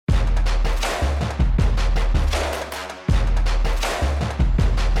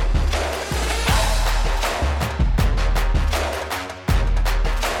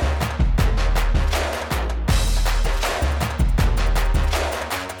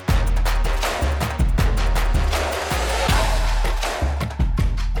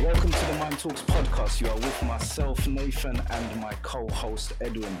Talks podcast. You are with myself, Nathan, and my co-host,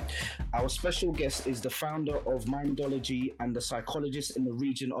 Edwin. Our special guest is the founder of Mindology and the psychologist in the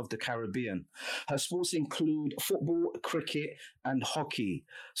region of the Caribbean. Her sports include football, cricket, and hockey.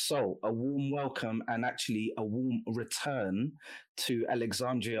 So, a warm welcome and actually a warm return to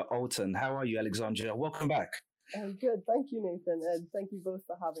Alexandria Alton. How are you, Alexandria? Welcome back. I'm good. Thank you, Nathan. And thank you both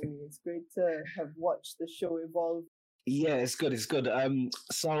for having me. It's great to have watched the show evolve. Yeah, it's good. It's good.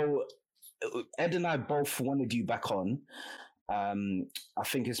 So Ed and I both wanted you back on. I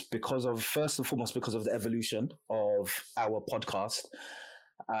think it's because of, first and foremost, because of the evolution of our podcast.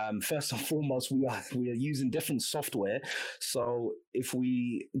 First and foremost, we are using different software. So if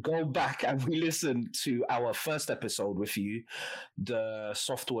we go back and we listen to our first episode with you, the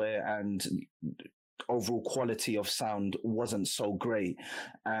software and overall quality of sound wasn't so great.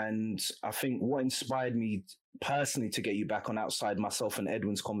 And I think what inspired me personally to get you back on, outside myself and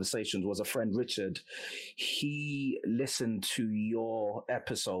Edwin's conversations, was a friend, Richard. He listened to your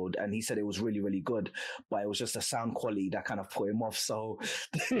episode and he said it was really, really good, but it was just the sound quality that kind of put him off. So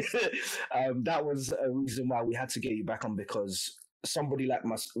that was a reason why we had to get you back on, because somebody like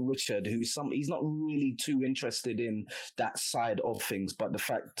Richard, he's not really too interested in that side of things, but the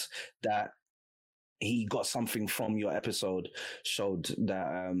fact that he got something from your episode showed that,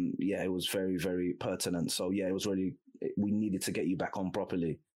 it was very, very pertinent. So it was really, we needed to get you back on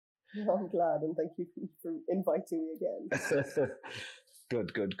properly. I'm glad, and thank you for inviting me again.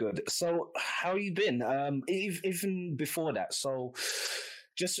 Good. So how you been? Even before that, so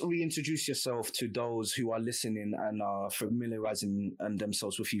just reintroduce yourself to those who are listening and are familiarizing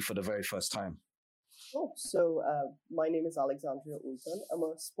themselves with you for the very first time. So my name is Alexandria Alton. I'm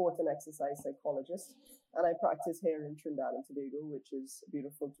a sport and exercise psychologist, and I practice here in Trinidad and Tobago, which is a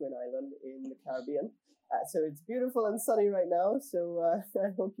beautiful twin island in the Caribbean. So it's beautiful and sunny right now. So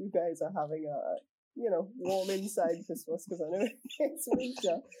I hope you guys are having a warm inside Christmas, because I know it's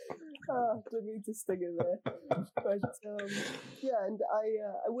winter. Didn't mean to stick it there. But and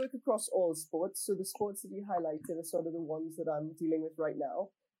I work across all sports. So the sports that you highlighted are sort of the ones that I'm dealing with right now.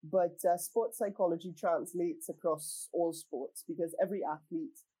 But sports psychology translates across all sports, because every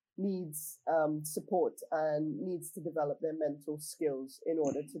athlete needs support and needs to develop their mental skills in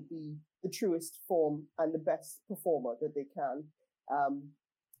order to be the truest form and the best performer that they can.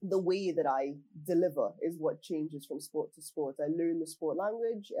 The way that I deliver is what changes from sport to sport. I learn the sport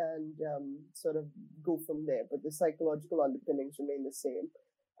language and sort of go from there, but the psychological underpinnings remain the same.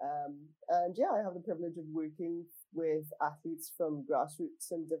 I have the privilege of working with athletes from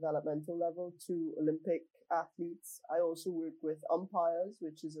grassroots and developmental level to Olympic athletes. I also work with umpires,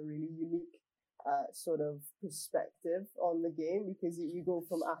 which is a really unique sort of perspective on the game, because you go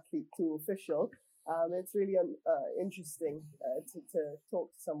from athlete to official. It's really interesting to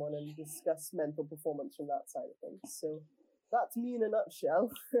talk to someone and discuss mental performance from that side of things. So that's me in a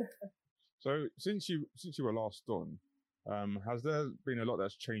nutshell. So since you were last on, has there been a lot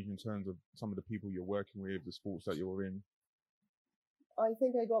that's changed in terms of some of the people you're working with, the sports that you're in? I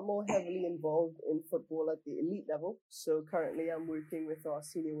think I got more heavily involved in football at the elite level. So currently I'm working with our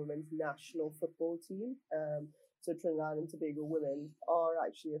senior women's national football team. So Trinidad and Tobago women are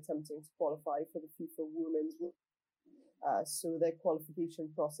actually attempting to qualify for the FIFA Women's World Cup. So their qualification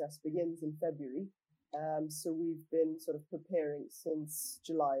process begins in February. So we've been sort of preparing since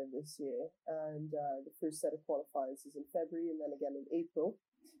July of this year, and the first set of qualifiers is in February and then again in April.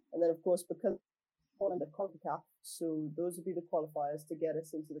 And then, of course, because we're under CONCACAF, so those would be the qualifiers to get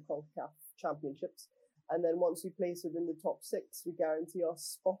us into the CONCACAF championships. And then once we place within the top 6, we guarantee our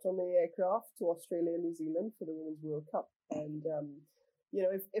spot on the aircraft to Australia and New Zealand for the Women's World Cup. And,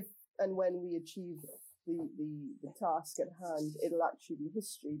 if and when we achieve the task at hand, it'll actually be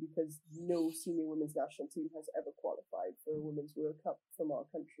history, because no senior women's national team has ever qualified for a Women's World Cup from our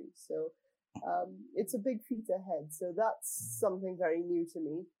country. So it's a big feat ahead. So that's something very new to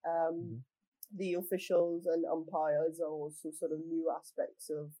me. The officials and umpires are also sort of new aspects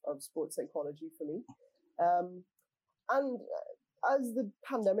of sports psychology for me. And as the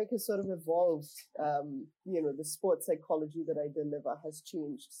pandemic has sort of evolved, the sports psychology that I deliver has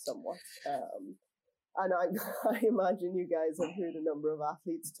changed somewhat. And I imagine you guys have heard a number of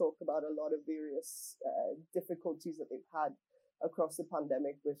athletes talk about a lot of various difficulties that they've had across the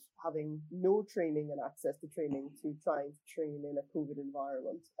pandemic, with having no training and access to training, to trying to train in a COVID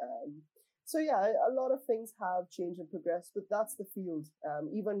environment. A lot of things have changed and progressed, but that's the field.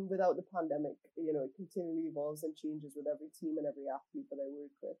 Even without the pandemic, it continually evolves and changes with every team and every athlete that I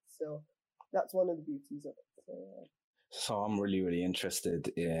work with. So that's one of the beauties of it. So, So I'm really, really interested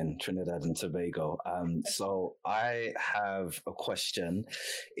in Trinidad and Tobago. So I have a question.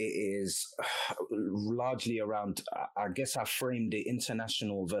 It is largely around, I guess I framed it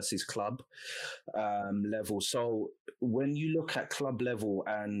international versus club level. So when you look at club level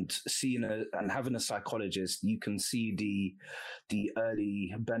and and having a psychologist, you can see the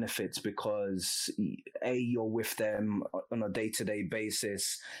early benefits because you're with them on a day-to-day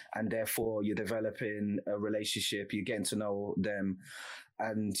basis, and therefore you're developing a relationship, you're getting to know them.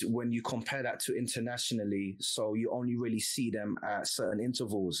 And when you compare that to internationally, so you only really see them at certain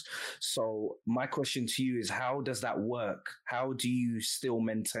intervals. So my question to you is, how does that work? How do you still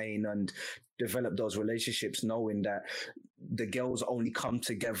maintain and develop those relationships, knowing that the girls only come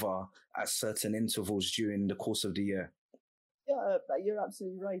together at certain intervals during the course of the year? Yeah, you're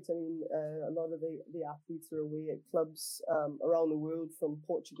absolutely right. I mean, a lot of the athletes are away at clubs around the world, from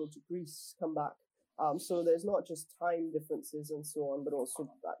Portugal to Greece, come back. So there's not just time differences and so on, but also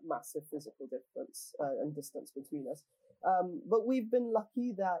that massive physical difference and distance between us. But we've been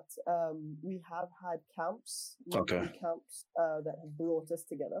lucky that we have had camps, Okay. camps that have brought us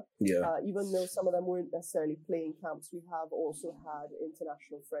together. Yeah. Even though some of them weren't necessarily playing camps, we have also had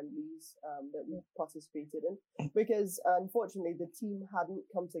international friendlies that we participated in, because unfortunately the team hadn't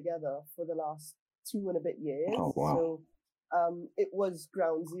come together for the last 2.5 years. Oh, wow. So it was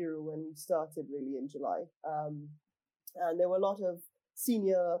ground zero when we started, really, in July. And there were a lot of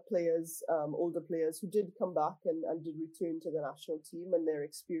senior players, older players, who did come back and did return to the national team, and their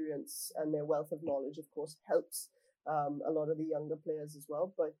experience and their wealth of knowledge, of course, helps a lot of the younger players as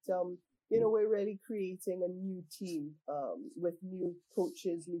well. But we're really creating a new team with new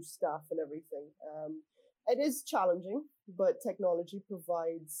coaches, new staff, and everything. It is challenging, but technology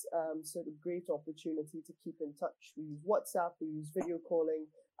provides sort of great opportunity to keep in touch. We use WhatsApp, we use video calling.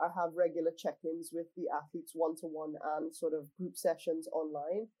 I have regular check-ins with the athletes one-to-one and sort of group sessions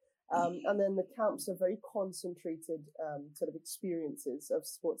online. And then the camps are very concentrated sort of experiences of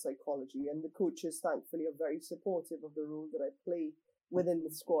sports psychology. And the coaches, thankfully, are very supportive of the role that I play within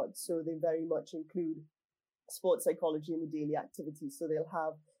the squad. So they very much include sports psychology in the daily activities. So they'll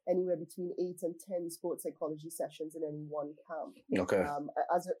have anywhere between 8 and 10 sports psychology sessions in any one camp. Okay.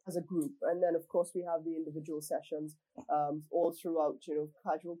 As a group. And then, of course, we have the individual sessions all throughout,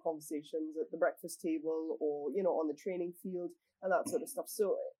 casual conversations at the breakfast table or, on the training field and that sort of stuff.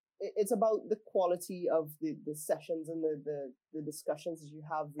 So it's about the quality of the sessions and the discussions that you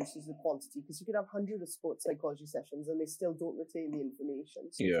have versus the quantity, because you could have hundreds of sports psychology sessions and they still don't retain the information.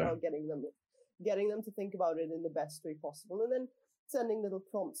 So it's about getting them to think about it in the best way possible, and then sending little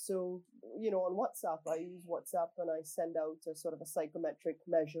prompts. So, on WhatsApp, I use WhatsApp and I send out a sort of a psychometric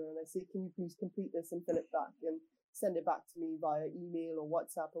measure and I say, can you please complete this and fill it back and send it back to me via email or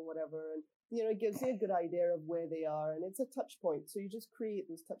WhatsApp or whatever. And, it gives you a good idea of where they are, and it's a touch point. So you just create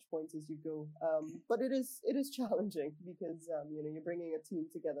those touch points as you go. But it is because, you're bringing a team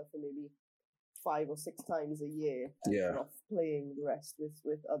together for maybe 5 or 6 times a year, and off playing the rest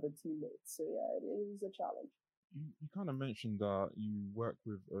with other teammates. So it is a challenge. You kind of mentioned that you work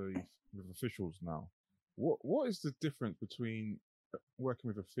with officials now. What is the difference between working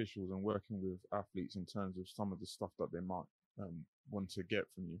with officials and working with athletes in terms of some of the stuff that they might want to get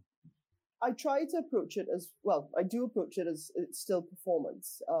from you? I try to approach it as well. I do approach it as it's still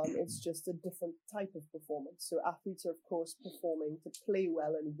performance. It's just a different type of performance. So athletes are, of course, performing to play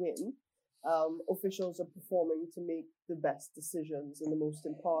well and win. Officials are performing to make the best decisions and the most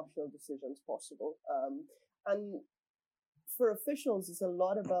impartial decisions possible. And for officials, it's a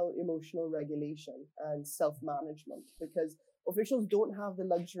lot about emotional regulation and self-management, because officials don't have the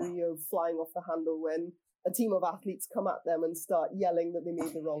luxury of flying off the handle when a team of athletes come at them and start yelling that they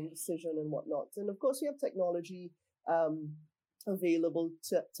made the wrong decision and whatnot. And of course, we have technology available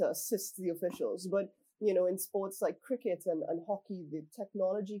to assist the officials. But, in sports like cricket and hockey, the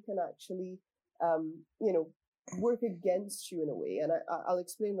technology can actually, work against you in a way. And I'll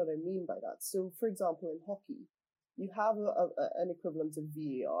explain what I mean by that. So, for example, in hockey, you have an equivalent of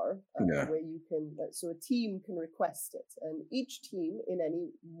VAR where you can, so a team can request it. And each team in any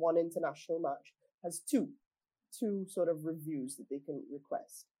one international match has two sort of reviews that they can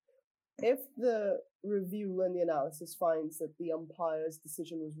request. If the review and the analysis finds that the umpire's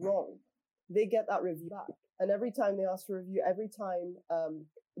decision was wrong, they get that review back. And every time they ask for a review, every time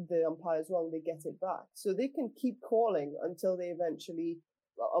the umpire's wrong, they get it back. So they can keep calling until they eventually,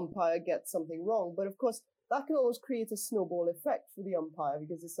 umpire gets something wrong. But of course, that can always create a snowball effect for the umpire,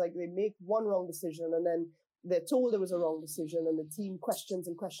 because it's like they make one wrong decision and then they're told it was a wrong decision, and the team questions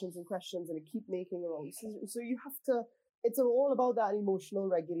and questions and questions, and they keep making a wrong decision. So you have to it's all about that emotional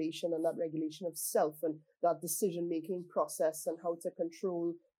regulation and that regulation of self and that decision-making process and how to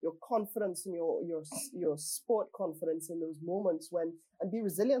control your confidence and your sport confidence in those moments and be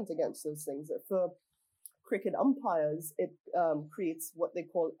resilient against those things. For cricket umpires, it creates what they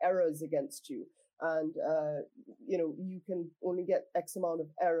call errors against you. And, you can only get X amount of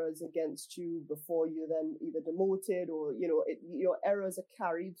errors against you before you're then either demoted or, your errors are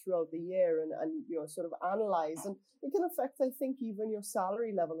carried throughout the year and you're sort of analyzed. And it can affect, I think, even your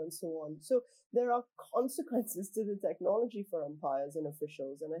salary level and so on. So there are consequences to the technology for umpires and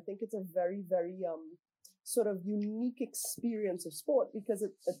officials. And I think it's a very, very sort of unique experience of sport because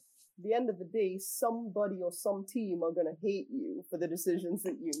at the end of the day, somebody or some team are going to hate you for the decisions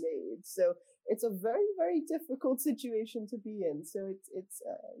that you made. So it's a very, very difficult situation to be in. So it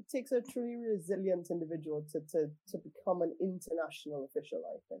takes a truly resilient individual to become an international official,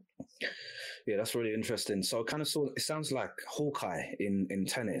 I think. Yeah, that's really interesting. So it sounds like Hawkeye in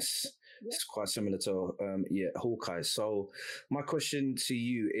tennis. Yeah. It's quite similar to Hawkeye. So my question to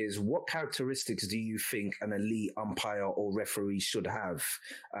you is, what characteristics do you think an elite umpire or referee should have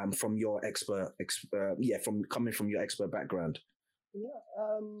from your coming from your expert background?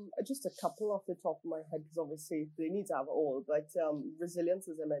 Yeah, just a couple off the top of my head, because obviously they need to have it all, but resilience,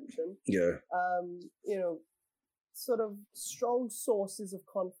 as I mentioned. Yeah. Sort of strong sources of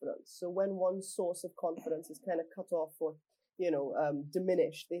confidence. So when one source of confidence is kind of cut off or,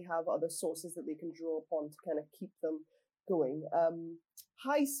 diminished, they have other sources that they can draw upon to kind of keep them going.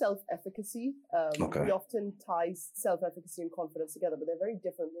 High self-efficacy. Okay. We often tie self-efficacy and confidence together, but they're very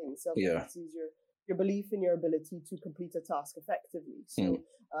different things. Self-efficacy is your belief in your ability to complete a task effectively. So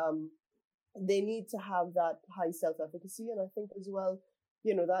they need to have that high self-efficacy. And I think as well,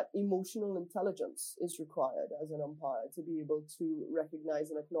 that emotional intelligence is required as an umpire to be able to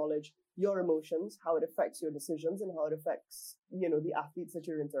recognize and acknowledge your emotions, how it affects your decisions and how it affects, the athletes that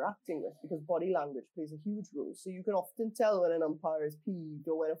you're interacting with, because body language plays a huge role. So you can often tell when an umpire is peeved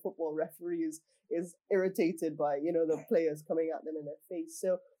or when a football referee is irritated by, the players coming at them in their face.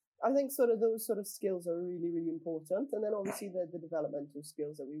 So I think sort of those sort of skills are really, really important. And then obviously the developmental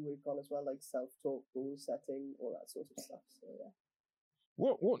skills that we work on as well, like self-talk, goal setting, all that sort of stuff. So yeah.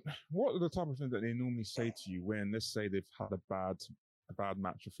 What are the type of things that they normally say to you when, let's say, they've had a bad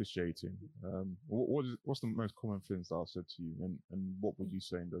match officiating? What's the most common things that are said to you, and what would you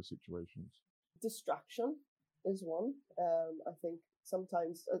say in those situations? Distraction is one. I think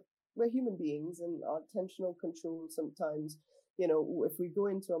sometimes we're human beings, and our attentional control sometimes, if we go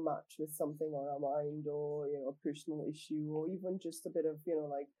into a match with something on our mind, or a personal issue, or even just a bit of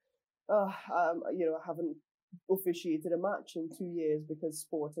I haven't officiated a match in 2 years because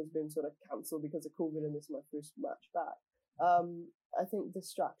sport has been sort of cancelled because of COVID, and this is my first match back. I think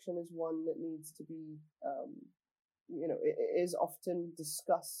distraction is one that needs to be, it is often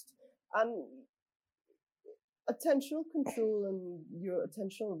discussed, and attentional control and your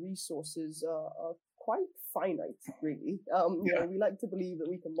attentional resources are quite finite, really. We like to believe that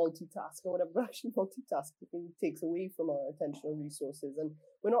we can multitask or whatever, but actually multitasking takes away from our attentional resources, and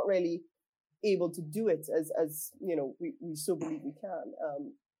we're not really able to do it as we so believe we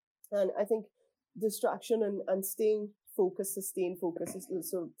can. And I think distraction and staying focused, sustained focus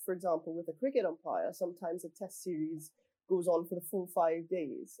is, so for example, with a cricket umpire, sometimes a test series goes on for the full 5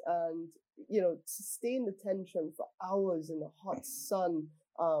 days, and sustained attention for hours in the hot sun.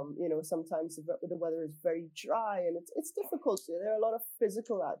 Sometimes the weather is very dry and it's difficult. There are a lot of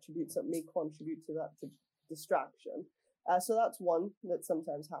physical attributes that may contribute to that distraction. So that's one that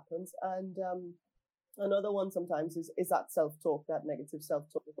sometimes happens. And another one sometimes is that self-talk, that negative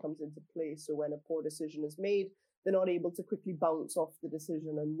self-talk that comes into play. So when a poor decision is made, they're not able to quickly bounce off the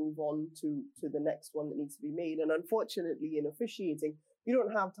decision and move on to the next one that needs to be made. And unfortunately, in officiating, you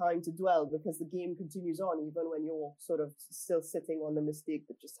don't have time to dwell because the game continues on even when you're sort of still sitting on the mistake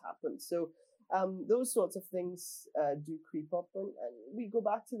that just happened. So those sorts of things do creep up, and we go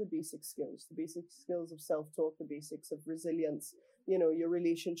back to the basic skills of self-talk, the basics of resilience, your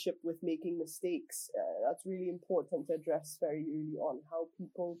relationship with making mistakes. That's really important to address very early on, how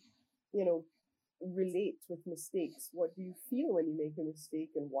people, relate with mistakes. What do you feel when you make a mistake,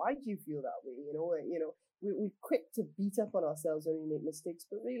 and why do you feel that way? We're quick to beat up on ourselves when we make mistakes,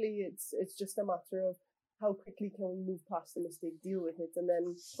 but really it's just a matter of how quickly can we move past the mistake, deal with it, and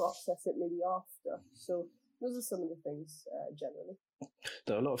then process it maybe after. So those are some of the things generally.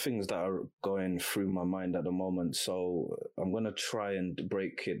 There are a lot of things that are going through my mind at the moment, so I'm going to try and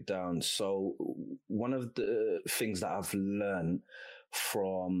break it down. So one of the things that I've learned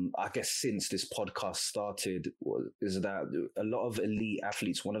from, I guess, since this podcast started is that a lot of elite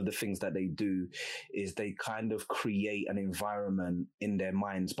athletes, one of the things that they do is they kind of create an environment in their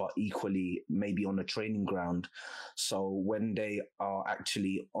minds, but equally maybe on the training ground. So when they are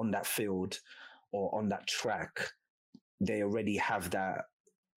actually on that field or on that track, they already have that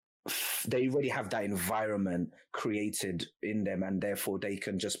environment created in them, and therefore they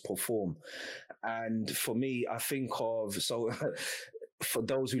can just perform. And for me, I think of, so for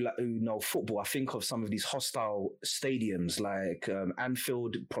those who know football, I think of some of these hostile stadiums like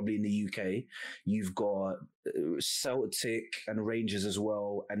Anfield, probably in the UK. You've got Celtic and Rangers as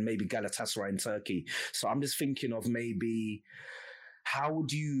well, and maybe Galatasaray in Turkey. So I'm just thinking of maybe how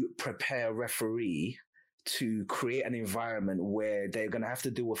would you prepare a referee to create an environment where they're going to have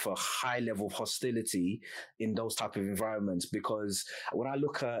to deal with a high level of hostility in those type of environments? Because when I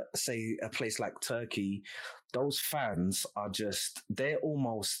look at, say, a place like Turkey, those fans are just, they're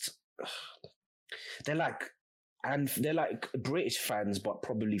like British fans, but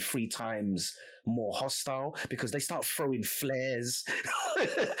probably 3 times more hostile, because they start throwing flares.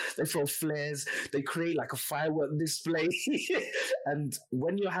 They throw flares. They create like a firework display. And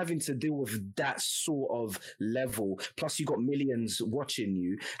when you're having to deal with that sort of level, plus you got millions watching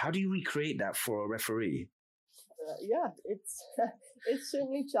you, how do you recreate that for a referee? Yeah, it's it's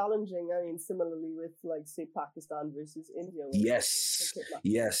certainly challenging. I mean, similarly with, like, say, Pakistan versus India. Yes,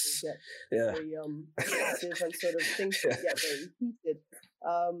 yes, yeah. Very aggressive and sort of things that get very heated.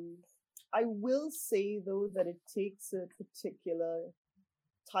 I will say though that it takes a particular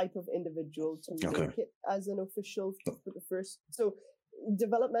type of individual to make it as an official for the first. So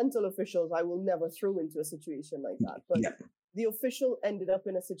developmental officials, I will never throw into a situation like that, but. Yeah. The official ended up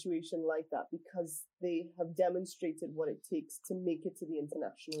in a situation like that because they have demonstrated what it takes to make it to the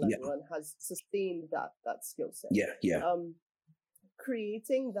international level and has sustained that skill set.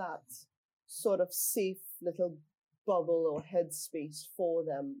 Creating that sort of safe little bubble or headspace for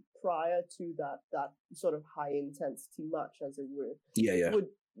them prior to that sort of high intensity match, as it were, would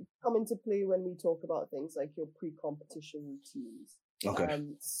come into play when we talk about things like your pre-competition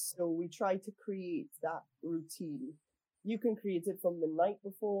routines. So we try to create that routine. You can create it from the night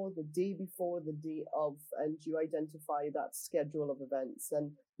before, the day of, and you identify that schedule of events,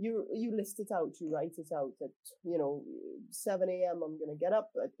 and you list it out, you write it out at, 7 a.m. I'm going to get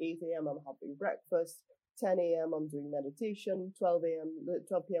up, at 8 a.m. I'm having breakfast, 10 a.m. I'm doing meditation, 12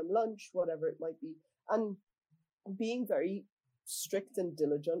 p.m. lunch, whatever it might be, and being very strict and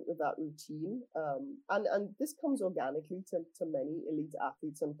diligent with that routine. And this comes organically to many elite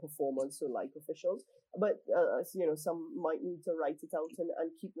athletes and performers who like officials. But, some might need to write it out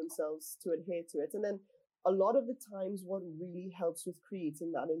and keep themselves to adhere to it. And then a lot of the times what really helps with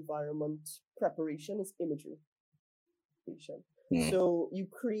creating that environment preparation is imagery. So you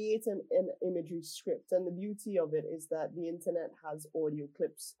create an imagery script, and the beauty of it is that the internet has audio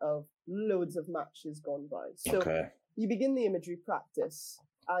clips of loads of matches gone by. So you begin the imagery practice,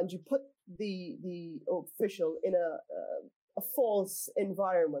 and you put the official in a false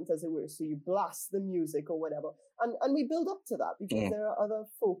environment, as it were. So you blast the music or whatever, and we build up to that because there are other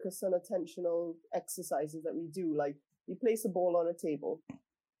focus and attentional exercises that we do, like you place a ball on a table.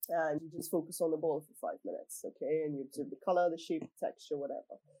 And you just focus on the ball for 5 minutes, okay? And you observe the color, the shape, the texture,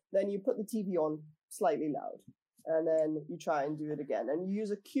 whatever. Then you put the TV on slightly loud, and then you try and do it again. And you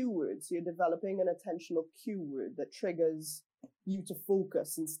use a cue word, so you're developing an attentional cue word that triggers you to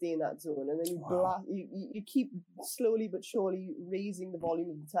focus and stay in that zone. And then you keep slowly but surely raising the volume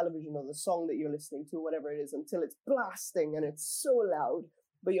of the television or the song that you're listening to, whatever it is, until it's blasting and it's so loud,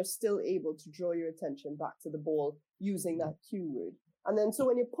 but you're still able to draw your attention back to the ball using that cue word. And then, so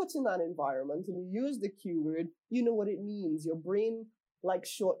when you're put in that environment and you use the cue word, you know what it means. Your brain likes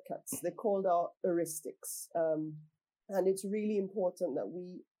shortcuts. They're called our heuristics. And it's really important that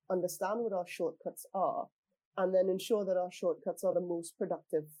we understand what our shortcuts are and then ensure that our shortcuts are the most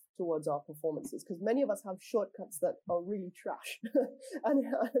productive towards our performances. Because many of us have shortcuts that are really trash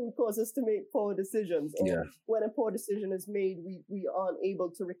and cause us to make poor decisions. Or when a poor decision is made, we aren't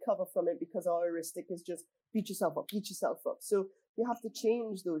able to recover from it because our heuristic is just beat yourself up. So you have to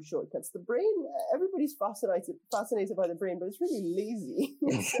change those shortcuts. The brain, everybody's fascinated by the brain, but it's really lazy.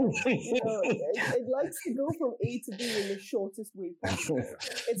 It likes to go from A to B in the shortest way possible.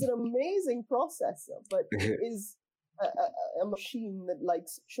 It's an amazing processor, but it is a machine that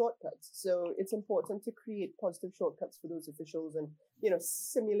likes shortcuts. So it's important to create positive shortcuts for those officials and,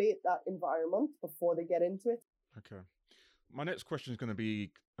 simulate that environment before they get into it. Okay. My next question is going to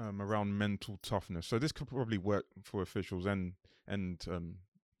be around mental toughness. So this could probably work for officials and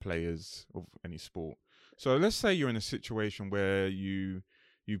players of any sport. So let's say you're in a situation where you're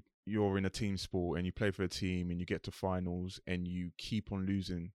in a team sport and you play for a team and you get to finals and you keep on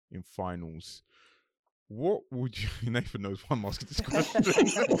losing in finals. What would you? Nathan knows why I'm asking this question.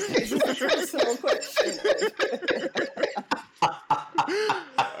 This is a personal question.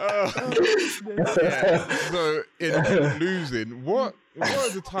 Yeah. So in losing, what are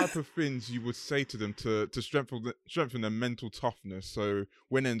the type of things you would say to them to strengthen their mental toughness? So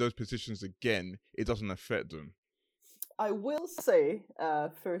when in those positions again, it doesn't affect them. I will say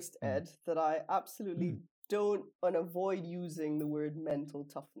first, Ed, that I absolutely don't and avoid using the word mental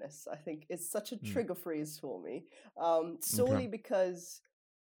toughness. I think it's such a trigger phrase for me, solely because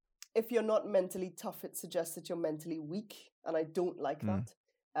if you're not mentally tough, it suggests that you're mentally weak, and I don't like that.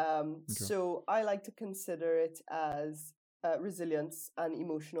 So I like to consider it as resilience and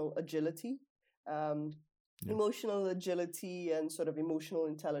emotional agility. Emotional agility and sort of emotional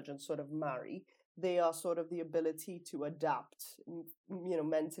intelligence sort of marry. They are sort of the ability to adapt,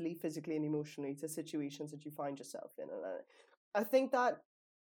 mentally, physically, and emotionally to situations that you find yourself in. And I think that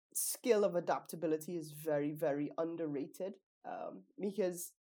skill of adaptability is very, very underrated,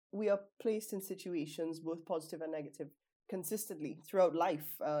 because we are placed in situations, both positive and negative, consistently throughout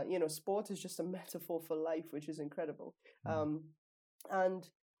life. Sport is just a metaphor for life, which is incredible. And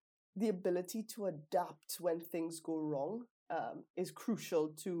the ability to adapt when things go wrong is crucial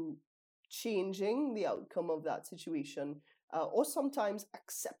to changing the outcome of that situation, or sometimes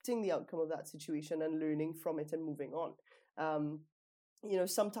accepting the outcome of that situation and learning from it and moving on.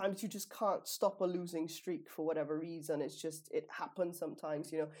 Sometimes you just can't stop a losing streak for whatever reason. It happens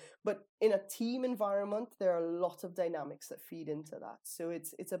sometimes, but in a team environment, there are a lot of dynamics that feed into that. So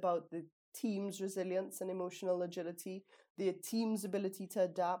it's about the team's resilience and emotional agility, the team's ability to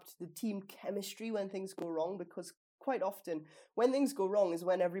adapt, the team chemistry when things go wrong, because quite often when things go wrong is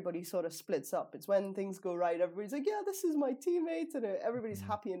when everybody sort of splits up. It's when things go right, everybody's like, yeah, this is my teammate, and everybody's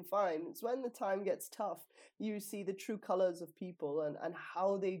happy and fine. It's when the time gets tough you see the true colors of people and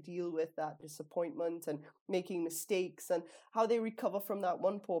how they deal with that disappointment and making mistakes, and how they recover from that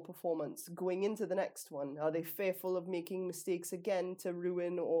one poor performance going into the next one. Are they fearful of making mistakes again to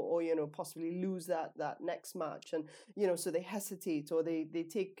ruin or possibly lose that next match? And so they hesitate, or they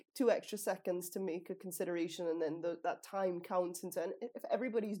take 2 extra seconds to make a consideration, and then that time counts into. And if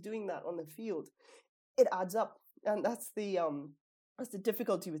everybody's doing that on the field, it adds up. And that's the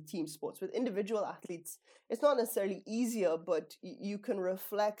difficulty with team sports. With individual athletes, it's not necessarily easier, but you can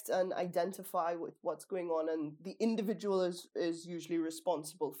reflect and identify with what's going on, and the individual is usually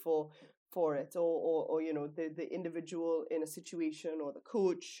responsible for it, or the individual in a situation, or the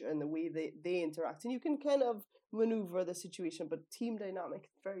coach and the way they interact, and you can kind of maneuver the situation. But team dynamic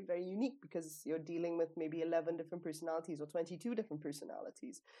is very, very unique, because you're dealing with maybe 11 different personalities or 22 different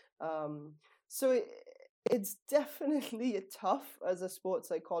personalities. So it's definitely tough as a sports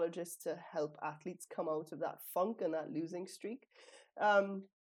psychologist to help athletes come out of that funk and that losing streak.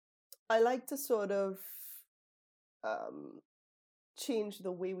 I like to sort of change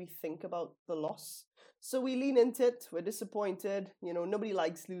the way we think about the loss. So we lean into it. We're disappointed. Nobody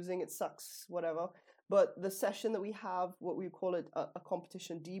likes losing. It sucks, whatever. But the session that we have, what we call it a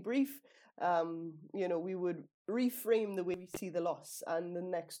competition debrief, we would reframe the way we see the loss and the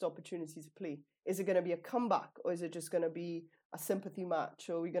next opportunity to play. Is it going to be a comeback, or is it just going to be a sympathy match?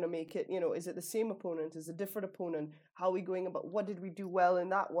 Or are we going to make it, is it the same opponent? Is it a different opponent? How are we going about, what did we do well in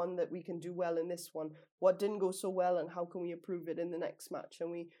that one that we can do well in this one? What didn't go so well, and how can we improve it in the next match?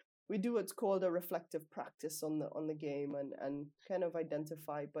 And we do what's called a reflective practice on the game and kind of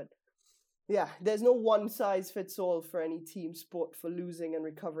identify. But yeah, there's no one size fits all for any team sport for losing and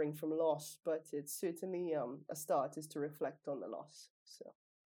recovering from loss, but it's certainly a start is to reflect on the loss. So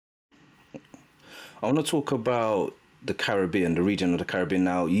I want to talk about the Caribbean, the region of the Caribbean.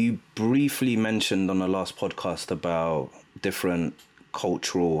 Now, you briefly mentioned on the last podcast about different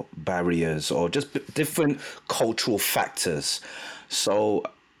cultural barriers, or just different cultural factors. So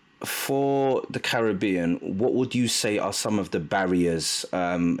for the Caribbean, what would you say are some of the barriers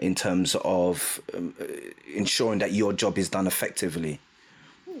in terms of ensuring that your job is done effectively?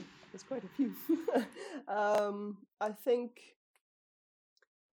 There's quite a few. I think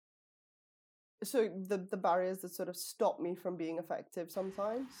so. The barriers that sort of stop me from being effective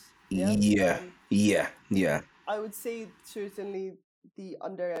sometimes. Yeah. I would say certainly the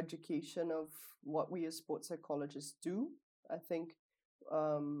undereducation of what we as sports psychologists do. I think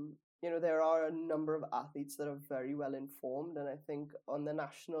there are a number of athletes that are very well informed, and I think on the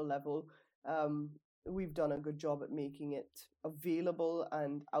national level, we've done a good job at making it available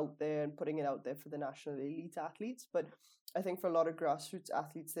and out there and putting it out there for the national elite athletes. But I think for a lot of grassroots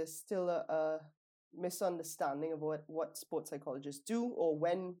athletes, there's still a misunderstanding of what sports psychologists do or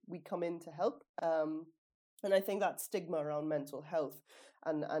when we come in to help. And I think that stigma around mental health,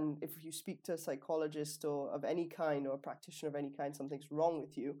 and if you speak to a psychologist or of any kind or a practitioner of any kind, something's wrong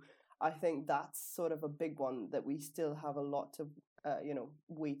with you. I think that's sort of a big one that we still have a lot of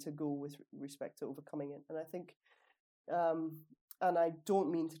way to go with respect to overcoming it. And I think, and I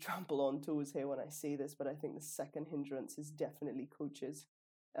don't mean to trample on toes here when I say this, but I think the second hindrance is definitely coaches.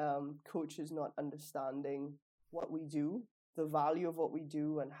 Coaches not understanding what we do, the value of what we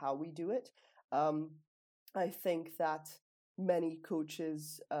do, and how we do it. I think that many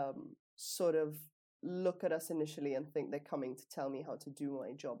coaches sort of look at us initially and think they're coming to tell me how to do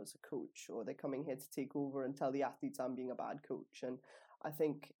my job as a coach, or they're coming here to take over and tell the athletes I'm being a bad coach. And I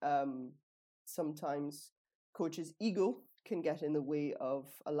think sometimes coaches' ego can get in the way of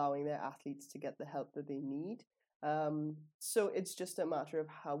allowing their athletes to get the help that they need. So it's just a matter of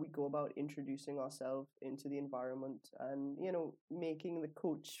how we go about introducing ourselves into the environment and, making the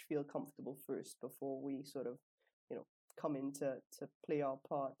coach feel comfortable first before we sort of, come in to play our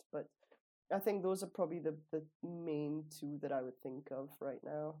part. But I think those are probably the main two that I would think of right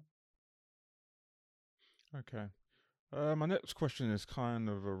now. Okay. My next question is kind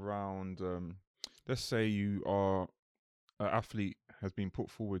of around, let's say you are, an athlete has been put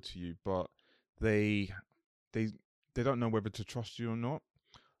forward to you, but they don't know whether to trust you or not.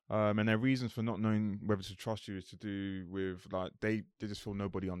 And their reasons for not knowing whether to trust you is to do with they just feel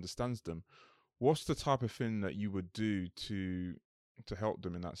nobody understands them. What's the type of thing that you would do to help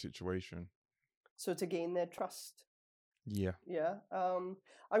them in that situation? So to gain their trust. Yeah. Yeah.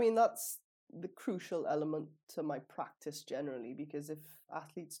 I mean, that's the crucial element to my practice generally, because if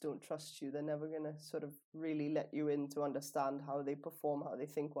athletes don't trust you, they're never going to sort of really let you in to understand how they perform, how they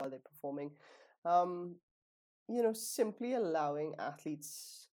think while they're performing. Simply allowing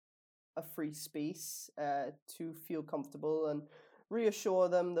athletes a free space to feel comfortable and reassure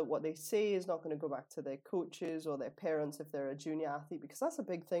them that what they say is not going to go back to their coaches or their parents if they're a junior athlete, because that's a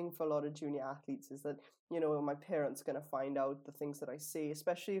big thing for a lot of junior athletes, is that, my parents going to find out the things that I say,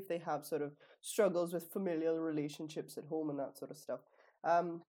 especially if they have sort of struggles with familial relationships at home and that sort of stuff.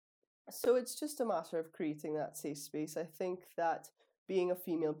 So it's just a matter of creating that safe space. I think that being a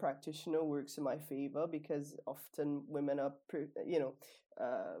female practitioner works in my favor, because often women are,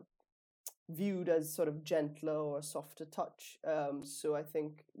 viewed as sort of gentler or softer touch. So I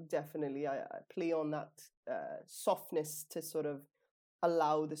think definitely I play on that softness to sort of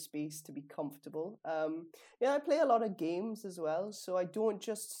allow the space to be comfortable. I play a lot of games as well. So I don't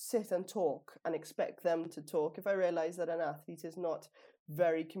just sit and talk and expect them to talk. If I realize that an athlete is not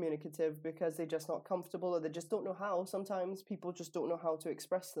very communicative because they're just not comfortable or they just don't know how, sometimes people just don't know how to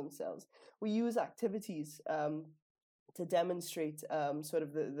express themselves. We use activities to demonstrate sort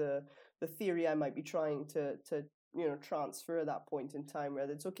of the theory I might be trying to transfer at that point in time,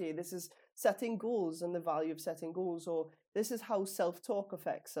 whether it's, okay, this is setting goals and the value of setting goals, or this is how self-talk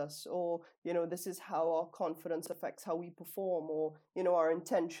affects us, or, this is how our confidence affects how we perform, or, our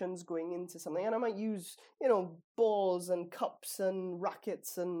intentions going into something. And I might use, balls and cups and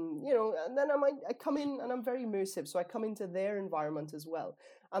rackets and, and then I come in and I'm very immersive. So I come into their environment as well.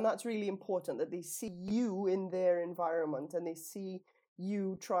 And that's really important, that they see you in their environment and they see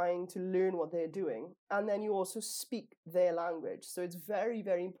you trying to learn what they're doing, and then you also speak their language. So it's very,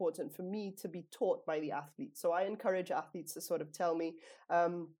 very important for me to be taught by the athlete. So I encourage athletes to sort of tell me,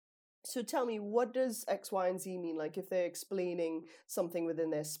 so tell me, what does X, Y, and Z mean? Like if they're explaining something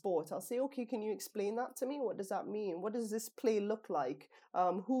within their sport, I'll say, okay, can you explain that to me? What does that mean? What does this play look like?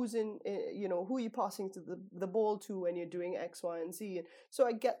 Who's in, who are you passing to the ball to when you're doing X, Y, and Z? And so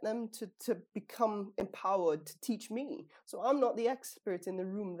I get them to become empowered to teach me. So I'm not the expert in the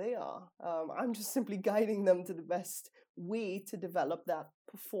room, they are. I'm just simply guiding them to the best way to develop that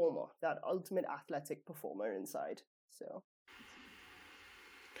performer, that ultimate athletic performer inside. So.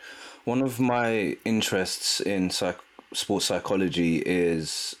 One of my interests in sports psychology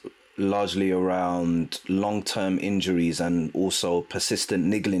is largely around long-term injuries and also persistent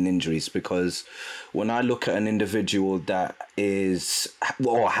niggling injuries, because when I look at an individual that is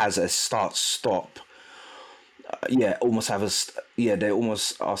or has a start-stop, they almost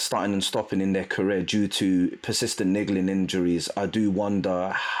are starting and stopping in their career due to persistent niggling injuries, I do wonder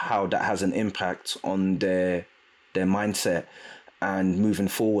how that has an impact on their mindset and moving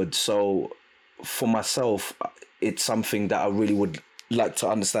forward. So for myself, it's something that I really would like to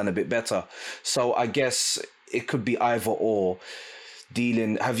understand a bit better. So I guess it could be either or.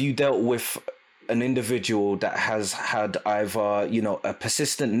 Have you dealt with an individual that has had either, a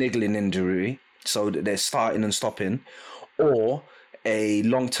persistent niggling injury, so that they're starting and stopping, or a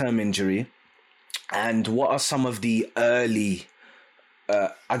long-term injury, And what are some of the early,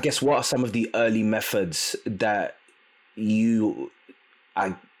 I guess, what are some of the early methods that you,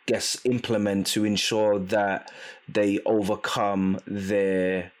 I guess, implement to ensure that they overcome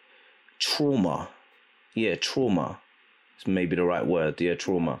their trauma? Yeah, trauma is maybe the right word. Yeah,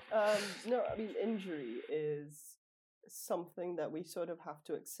 trauma. No, I mean, injury is something that we sort of have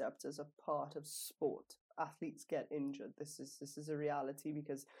to accept as a part of sport. Athletes get injured. This is a reality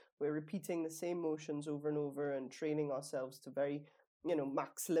because we're repeating the same motions over and over and training ourselves to very,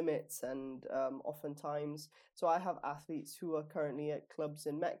 max limits, and oftentimes. So I have athletes who are currently at clubs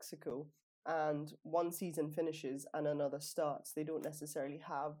in Mexico, and one season finishes and another starts. They don't necessarily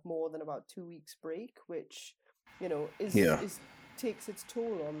have more than about 2 weeks break, which is takes its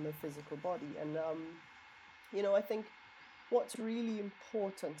toll on the physical body. And I think what's really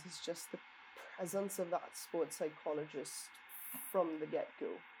important is just the presence of that sports psychologist from the get-go.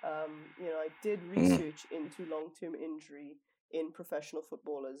 I did research into long-term injury in professional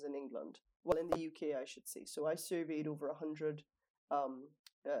footballers in England. Well, in the UK, I should say. So I surveyed over 100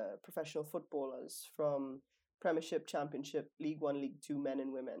 professional footballers from Premiership, Championship, League One, League Two, men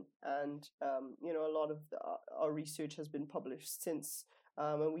and women. And, a lot of our research has been published since,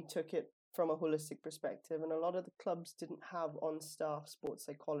 and we took it from a holistic perspective. And a lot of the clubs didn't have on-staff sports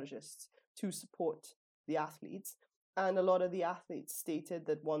psychologists to support the athletes. And a lot of the athletes stated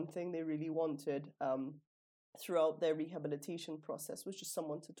that one thing they really wanted throughout their rehabilitation process was just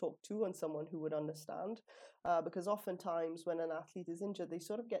someone to talk to and someone who would understand. Because oftentimes when an athlete is injured, they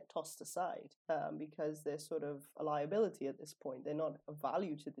sort of get tossed aside because they're sort of a liability at this point. They're not a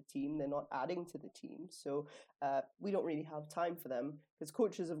value to the team. They're not adding to the team. So we don't really have time for them because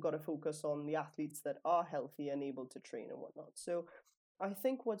coaches have got to focus on the athletes that are healthy and able to train and whatnot. So I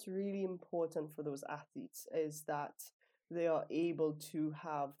think what's really important for those athletes is that they are able to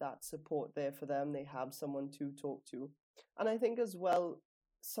have that support there for them. They have someone to talk to. And I think as well,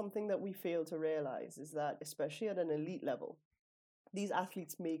 something that we fail to realize is that, especially at an elite level, these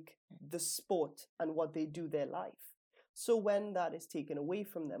athletes make the sport and what they do their life. So when that is taken away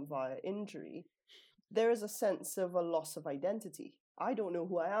from them via injury, there is a sense of a loss of identity. I don't know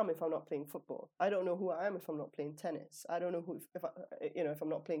who I am if I'm not playing football. I don't know who I am if I'm not playing tennis. I don't know if I'm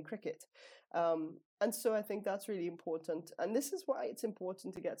not playing cricket. And so I think that's really important. And this is why it's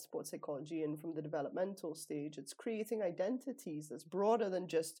important to get sports psychology in from the developmental stage. It's creating identities that's broader than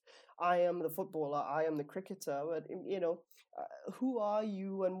just I am the footballer, I am the cricketer. But who are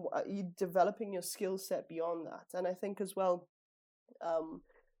you, and are you developing your skill set beyond that? And I think as well,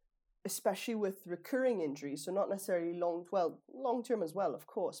 especially with recurring injuries, so not necessarily long-term as well, of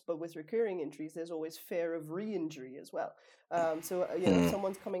course, but with recurring injuries, there's always fear of re-injury as well. If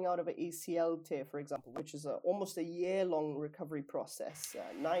someone's coming out of an ACL tear, for example, which is almost a year-long recovery process,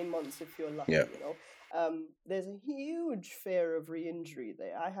 9 months if you're lucky, there's a huge fear of re-injury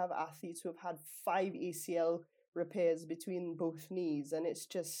there. I have athletes who have had 5 ACL repairs between both knees, and it's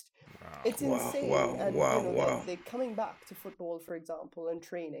just, it's insane. They're coming back to football, for example, and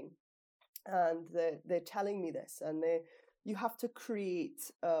training. And they're telling me this, and you have to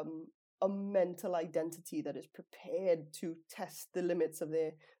create a mental identity that is prepared to test the limits of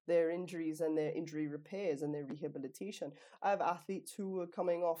their injuries and their injury repairs and their rehabilitation. I have athletes who are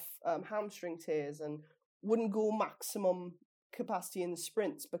coming off hamstring tears and wouldn't go maximum capacity in the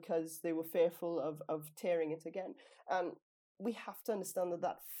sprints because they were fearful of tearing it again. And we have to understand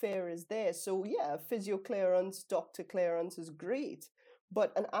that fear is there. So yeah, physio clearance, doctor clearance is great,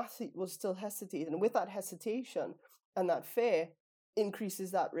 but an athlete will still hesitate. And with that hesitation and that fear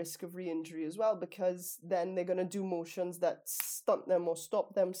increases that risk of re-injury as well, because then they're going to do motions that stunt them or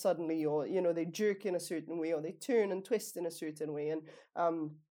stop them suddenly, or, they jerk in a certain way, or they turn and twist in a certain way. And,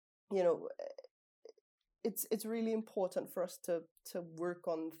 it's really important for us to work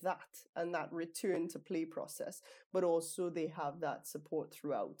on that and that return to play process, but also they have that support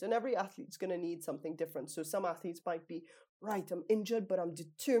throughout. And every athlete's going to need something different. So some athletes might be, right, I'm injured, but I'm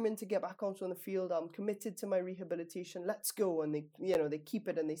determined to get back onto the field. I'm committed to my rehabilitation. Let's go. And they keep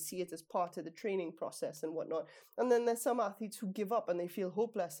it and they see it as part of the training process and whatnot. And then there's some athletes who give up and they feel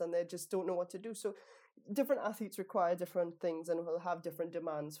hopeless and they just don't know what to do. So different athletes require different things and will have different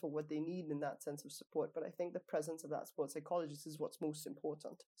demands for what they need in that sense of support. But I think the presence of that sports psychologist is what's most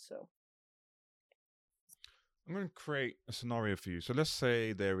important. So I'm going to create a scenario for you. So let's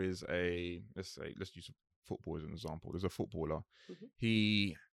say there is let's use football as an example. There's a footballer. Mm-hmm.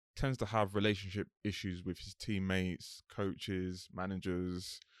 He tends to have relationship issues with his teammates, coaches,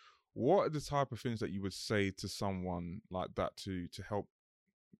 managers. What are the type of things that you would say to someone like that to help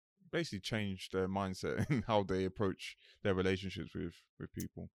basically change their mindset and how they approach their relationships with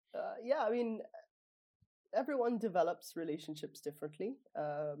people? everyone develops relationships differently,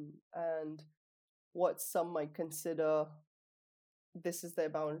 and what some might consider this is their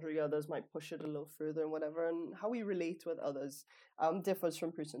boundary, others might push it a little further and whatever, and how we relate with others differs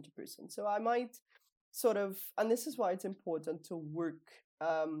from person to person. So I might sort of, and this is why it's important to work,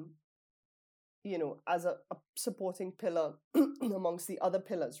 as a supporting pillar amongst the other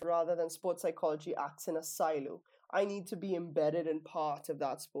pillars, rather than sports psychology acts in a silo. I need to be embedded in part of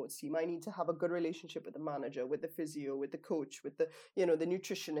that sports team. I need to have a good relationship with the manager, with the physio, with the coach, with the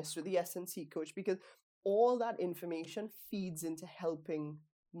nutritionist, with the S&C coach, because all that information feeds into helping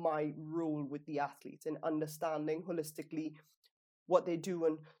my role with the athlete and understanding holistically what they do.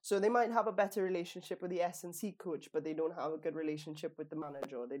 And so they might have a better relationship with the S&C coach, but they don't have a good relationship with the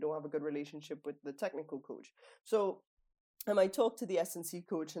manager, or they don't have a good relationship with the technical coach. So I might talk to the S&C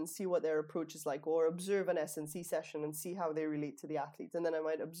coach and see what their approach is like, or observe an S&C session and see how they relate to the athlete. And then I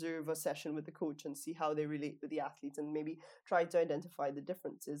might observe a session with the coach and see how they relate with the athlete, and maybe try to identify the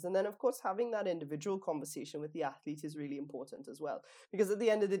differences. And then, of course, having that individual conversation with the athlete is really important as well, because at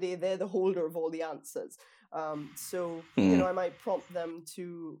the end of the day, they're the holder of all the answers. I might prompt them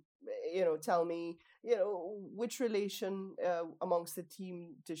to, tell me, which relation amongst the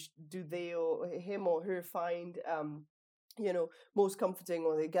team do they or him or her find most comforting,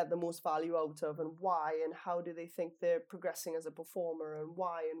 or they get the most value out of, and why, and how do they think they're progressing as a performer, and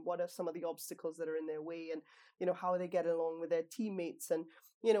why, and what are some of the obstacles that are in their way, and how they get along with their teammates. And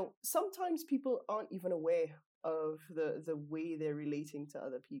sometimes people aren't even aware of the way they're relating to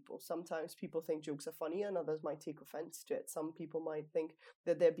other people. Sometimes people think jokes are funny, and others might take offense to it. Some people might think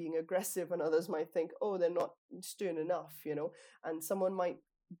that they're being aggressive, and others might think, oh, they're not stern enough, and someone might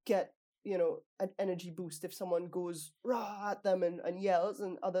get an energy boost if someone goes rah at them and yells,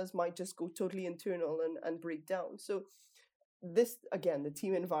 and others might just go totally internal and break down. So this, again, the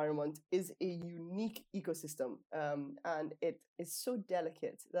team environment is a unique ecosystem, and it is so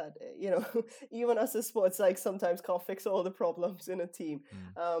delicate that even us as sports like sometimes can't fix all the problems in a team,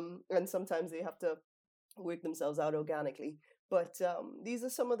 and sometimes they have to work themselves out organically. But these are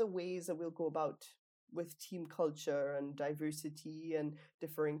some of the ways that we'll go about with team culture and diversity and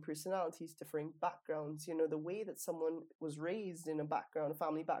differing personalities, differing backgrounds. The way that someone was raised in a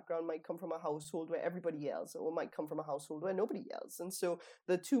family background might come from a household where everybody yells, or might come from a household where nobody yells. And so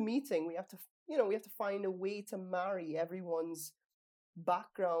the two meeting, we have to find a way to marry everyone's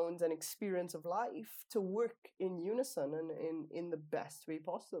background and experience of life to work in unison and in the best way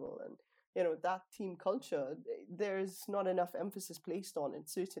possible. And that team culture, there's not enough emphasis placed on it,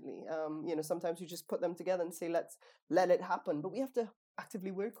 certainly. Sometimes you just put them together and say, let's let it happen. But we have to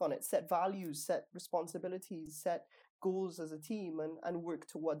actively work on it, set values, set responsibilities, set goals as a team, and work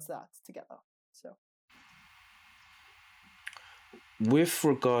towards that together. So, with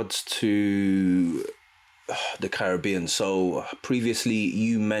regards to the Caribbean, so previously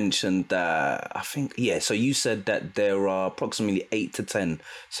you mentioned that, so you said that there are approximately 8 to 10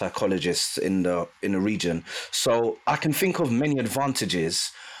 psychologists in the region. So I can think of many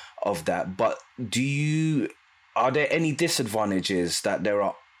advantages of that, but are there any disadvantages that there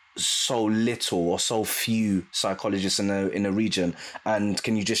are so little or so few psychologists in a region? And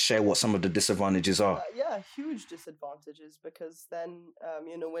can you just share what some of the disadvantages are? Huge disadvantages, because then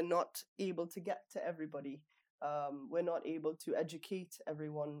we're not able to get to everybody. We're not able to educate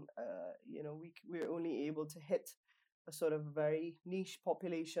everyone. We're only able to hit a sort of very niche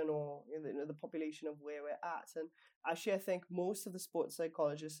population, or the population of where we're at. And actually, I think most of the sports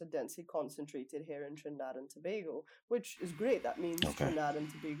psychologists are densely concentrated here in Trinidad and Tobago, which is great. That means Trinidad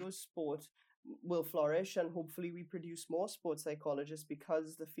and Tobago's sport will flourish, and hopefully we produce more sports psychologists,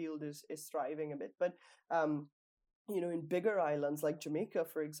 because the field is thriving a bit. But in bigger islands like Jamaica,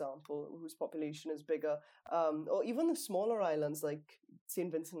 for example, whose population is bigger, or even the smaller islands like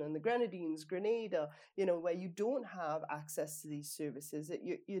St. Vincent and the Grenadines, Grenada, where you don't have access to these services,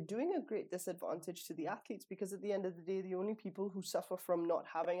 you're doing a great disadvantage to the athletes, because at the end of the day, the only people who suffer from not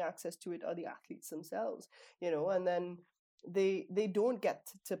having access to it are the athletes themselves, and then they don't get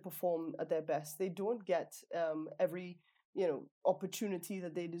to perform at their best. They don't get every opportunity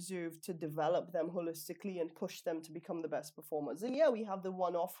that they deserve to develop them holistically and push them to become the best performers. And we have the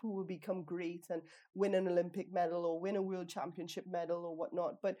one-off who will become great and win an Olympic medal or win a world championship medal or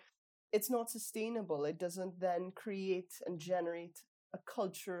whatnot, but it's not sustainable. It doesn't then create and generate a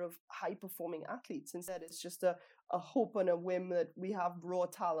culture of high-performing athletes. Instead, it's just a hope and a whim that we have raw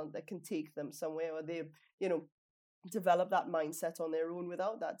talent that can take them somewhere, or they develop that mindset on their own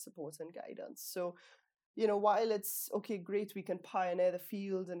without that support and guidance. So while it's okay, great, we can pioneer the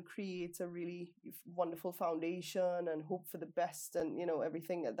field and create a really wonderful foundation and hope for the best and,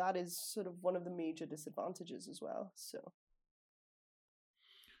 everything, that is sort of one of the major disadvantages as well. So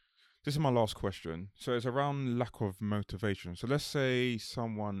this is my last question. So it's around lack of motivation. So let's say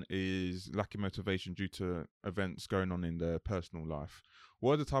someone is lacking motivation due to events going on in their personal life.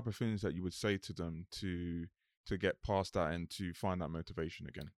 What are the type of things that you would say to them to get past that and to find that motivation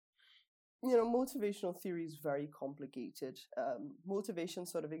again? Motivational theory is very complicated. Motivation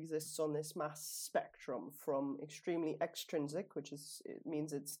sort of exists on this mass spectrum from extremely extrinsic, it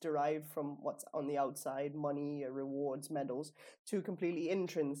means it's derived from what's on the outside, money, rewards, medals, to completely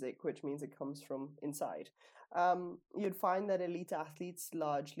intrinsic, which means it comes from inside. You'd find that elite athletes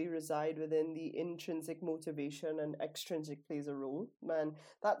largely reside within the intrinsic motivation, and extrinsic plays a role. And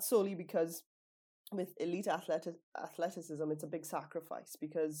that's solely because with elite athleticism, it's a big sacrifice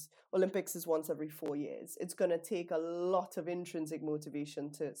because Olympics is once every 4 years. It's going to take a lot of intrinsic motivation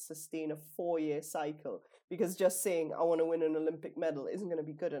to sustain a 4-year cycle, because just saying, I want to win an Olympic medal isn't going to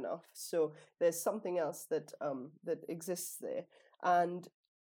be good enough. So there's something else that exists there. And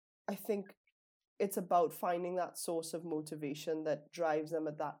I think it's about finding that source of motivation that drives them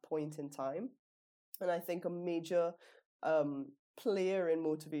at that point in time. And I think a major player in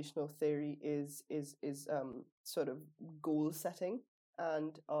motivational theory is sort of goal setting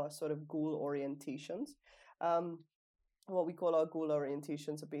and sort of goal orientations. What we call our goal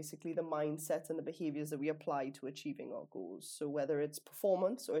orientations are basically the mindset and the behaviors that we apply to achieving our goals. So whether it's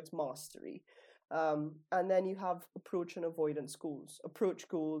performance or it's mastery. And then you have approach and avoidance goals. Approach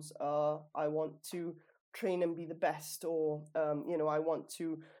goals are, I want to train and be the best, or I want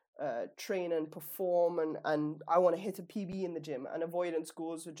to train and perform and I want to hit a PB in the gym. And avoidance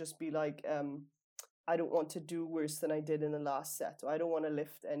goals would just be like, I don't want to do worse than I did in the last set, or I don't want to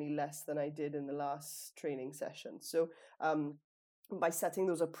lift any less than I did in the last training session. So by setting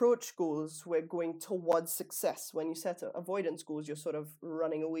those approach goals, we're going towards success. When you set avoidance goals, you're sort of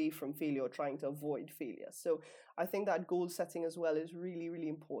running away from failure or trying to avoid failure. So I think that goal setting as well is really, really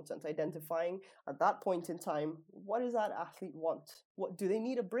important. Identifying at that point in time, what does that athlete want? What do they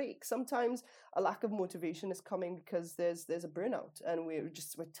need a break? Sometimes a lack of motivation is coming because there's a burnout and we're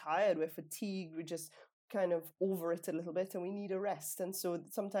tired, we're fatigued, we're just kind of over it a little bit and we need a rest. And so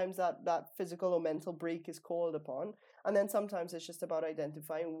sometimes that physical or mental break is called upon. And then sometimes it's just about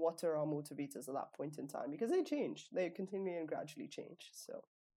identifying what are our motivators at that point in time, because they change. They continually and gradually change.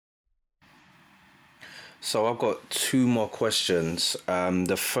 So I've got 2 more questions.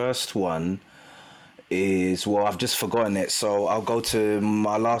 The first one is, well, I've just forgotten it, so I'll go to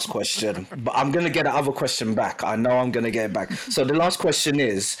my last question. But I'm going to get the other question back. I know I'm going to get it back. So the last question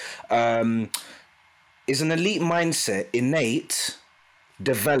is an elite mindset innate,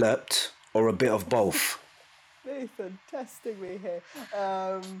 developed, or a bit of both? Nathan, testing me here.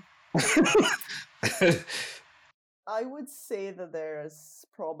 I would say that there's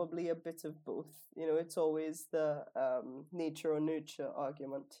probably a bit of both. It's always the nature or nurture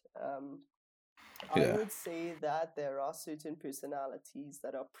argument. I would say that there are certain personalities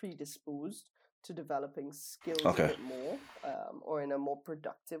that are predisposed to developing skills a bit more, or in a more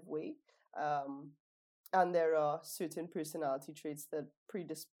productive way. And there are certain personality traits that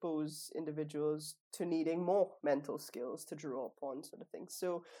predispose individuals to needing more mental skills to draw upon, sort of thing.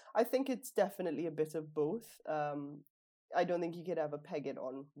 So I think it's definitely a bit of both. I don't think you could ever peg it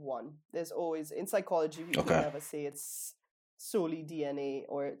on one. There's always, in psychology, people never say it's solely DNA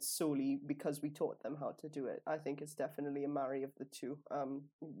or it's solely because we taught them how to do it. I think it's definitely a marry of the two.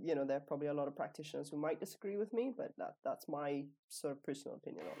 There are probably a lot of practitioners who might disagree with me, but that's my sort of personal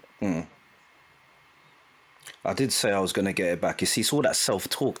opinion on it. I did say I was going to get it back. You see, it's all that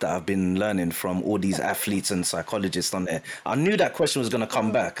self-talk that I've been learning from all these athletes and psychologists on there. I knew that question was going to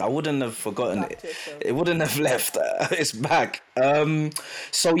come back. I wouldn't have forgotten it. It wouldn't have left. It's back.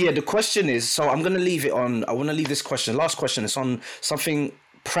 So yeah, the question is, so I'm going to leave it on. I want to leave this question. Last question is on something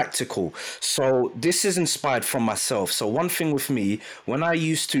practical. So this is inspired from myself. So one thing with me, when I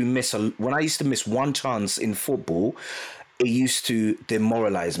used to miss one chance in football, it used to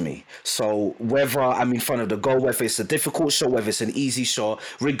demoralize me. So whether I'm in front of the goal, whether it's a difficult shot, whether it's an easy shot,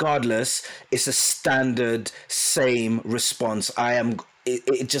 regardless, it's a standard same response.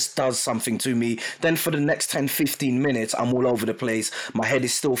 It just does something to me. Then for the next 10, 15 minutes, I'm all over the place. My head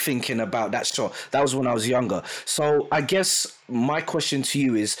is still thinking about that shot. That was when I was younger. So I guess my question to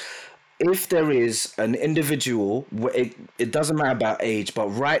you is, if there is an individual, it doesn't matter about age, but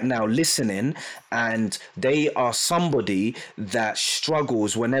right now listening, and they are somebody that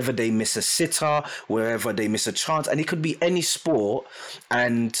struggles whenever they miss a sitter, wherever they miss a chance, and it could be any sport,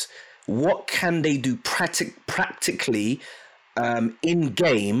 and what can they do practically in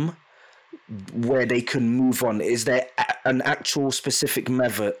game where they can move on? Is there an actual specific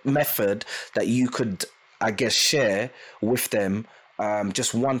method that you could, I guess, share with them?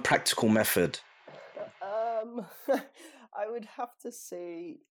 Just one practical method. I would have to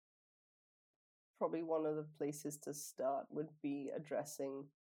say probably one of the places to start would be addressing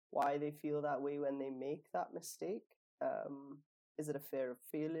why they feel that way when they make that mistake. Is it a fear of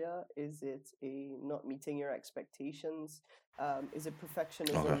failure? Is it a not meeting your expectations? Is it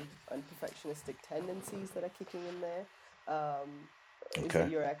perfectionism and perfectionistic tendencies that are kicking in there? Is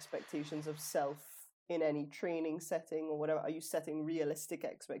it your expectations of self in any training setting or whatever? Are you setting realistic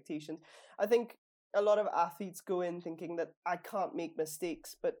expectations? I think a lot of athletes go in thinking that I can't make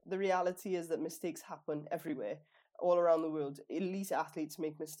mistakes, but the reality is that mistakes happen everywhere, all around the world. Elite athletes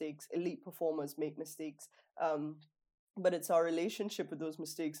make mistakes, elite performers make mistakes, but it's our relationship with those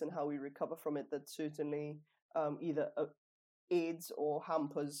mistakes and how we recover from it that certainly either aids or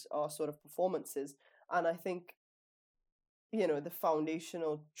hampers our sort of performances. And I think, you know, the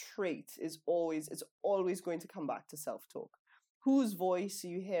foundational trait is always going to come back to self-talk. Whose voice are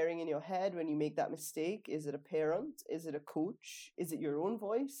you hearing in your head when you make that mistake? Is it a parent? Is it a coach? Is it your own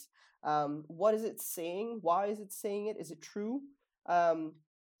voice? What is it saying? Why is it saying it? Is it true?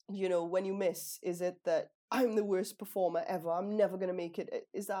 You know, when you miss, is it that I'm the worst performer ever, I'm never going to make it?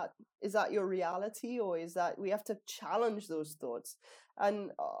 Is that your reality, or is that we have to challenge those thoughts? And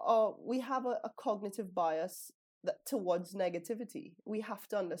we have a cognitive bias towards negativity. We have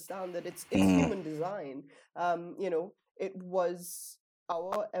to understand that it's human design. You know, it was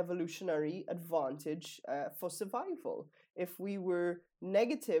our evolutionary advantage for survival. If we were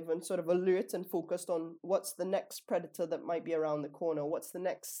negative and sort of alert and focused on what's the next predator that might be around the corner, what's the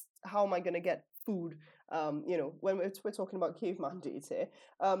next, how am I going to get food? You know, when we're talking about caveman days here,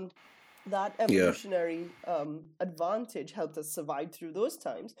 that evolutionary advantage helped us survive through those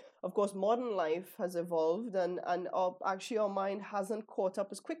times. Of course, modern life has evolved, and our mind hasn't caught up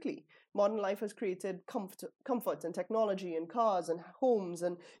as quickly. Modern life has created comfort and technology and cars and homes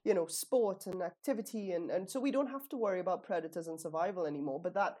and, you know, sport and activity, and so we don't have to worry about predators and survival anymore.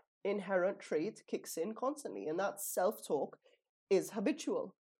 But that inherent trait kicks in constantly, and that self-talk is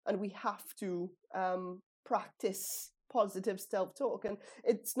habitual, and we have to practice positive self-talk. And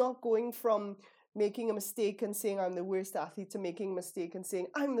it's not going from making a mistake and saying I'm the worst athlete to making a mistake and saying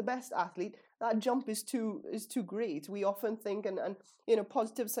I'm the best athlete. That jump is too great. We often think, and you know,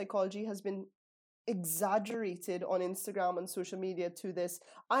 positive psychology has been exaggerated on Instagram and social media to this,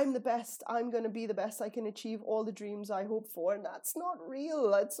 I'm the best, I'm going to be the best, I can achieve all the dreams I hope for. And that's not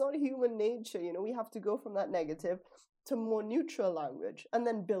real. That's not human nature. You know, we have to go from that negative to more neutral language and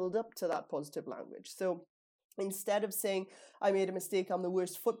then build up to that positive language. So instead of saying, I made a mistake, I'm the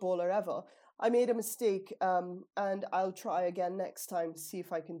worst footballer ever, I made a mistake, and I'll try again next time to see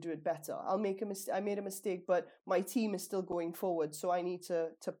if I can do it better. I made a mistake, but my team is still going forward, so I need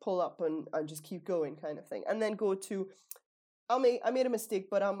to pull up and just keep going, kind of thing. And then go to, I made a mistake,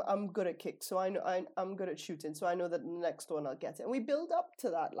 but I'm good at kicks, so I know I'm good at shooting, so I know that the next one I'll get it. And we build up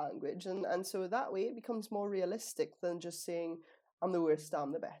to that language, and so that way it becomes more realistic than just saying, I'm the worst,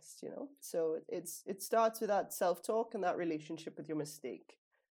 I'm the best, you know? So it starts with that self-talk and that relationship with your mistake.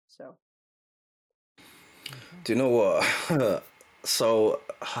 So. Do you know what? So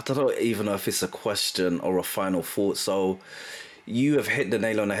I don't even know if it's a question or a final thought. So you have hit the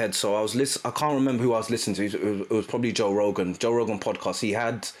nail on the head. So I can't remember who I was listening to. It was probably Joe Rogan podcast. He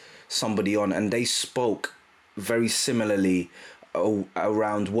had somebody on and they spoke very similarly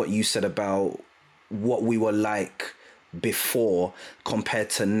around what you said about what we were like before compared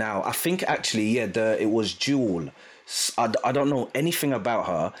to now. I think actually, it was Jewel. I don't know anything about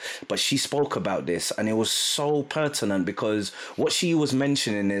her, but she spoke about this and it was so pertinent because what she was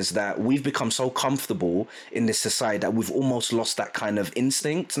mentioning is that we've become so comfortable in this society that we've almost lost that kind of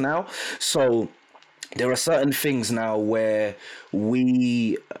instinct now. So there are certain things now where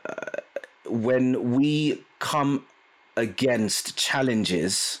when we come against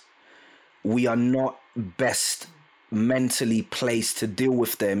challenges, we are not best mentally placed to deal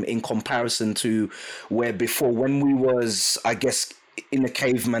with them in comparison to where before, when we was, I guess, in the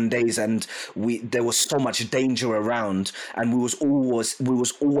caveman days and there was so much danger around and we was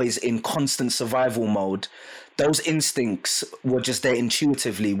always in constant survival mode. Those instincts were just there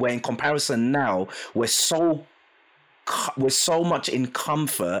intuitively, where in comparison now we're so much in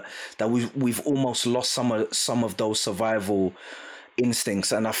comfort that we've almost lost some of those survival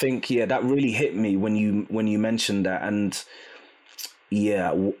instincts. And I think that really hit me when you mentioned that. And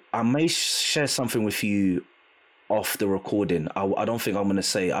I may share something with you off the recording. I don't think I'm going to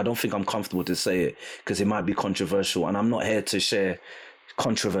say it. I don't think I'm comfortable to say it because it might be controversial, and I'm not here to share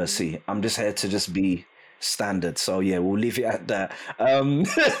controversy. I'm just here to just be standard. So yeah, we'll leave it at that.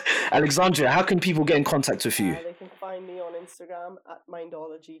 Alexandria, how can people get in contact with you? They can find me on Instagram at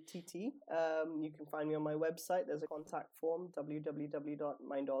mindologytt. You can find me on my website. There's a contact form,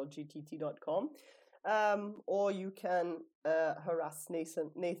 www.mindologytt.com. Or you can harass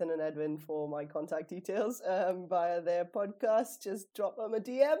Nathan and Edwin for my contact details via their podcast. Just drop them a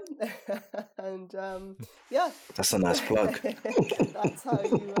DM, and yeah, that's a nice plug. that's how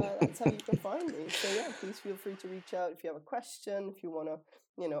you can find me. So yeah, please feel free to reach out if you have a question, if you want to,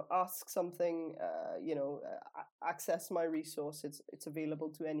 ask something, access my resource. It's available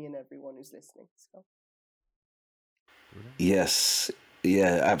to any and everyone who's listening. So yes.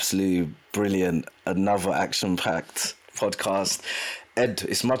 Yeah, absolutely brilliant. Another action-packed podcast. Ed,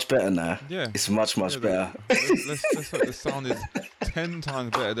 it's much better now. Yeah. It's much better. Let's hope the sound is 10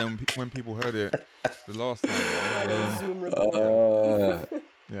 times better than when people heard it the last time. Zoom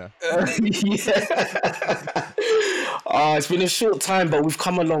Yeah. It's been a short time, but we've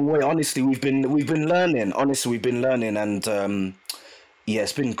come a long way. Honestly, we've been learning. And yeah,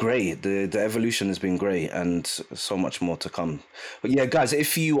 it's been great. The evolution has been great, and so much more to come. But yeah, guys,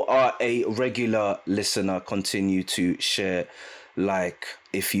 if you are a regular listener, continue to share.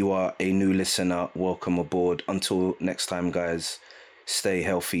 If you are a new listener, welcome aboard. Until next time, guys, stay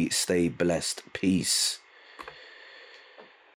healthy, stay blessed. Peace.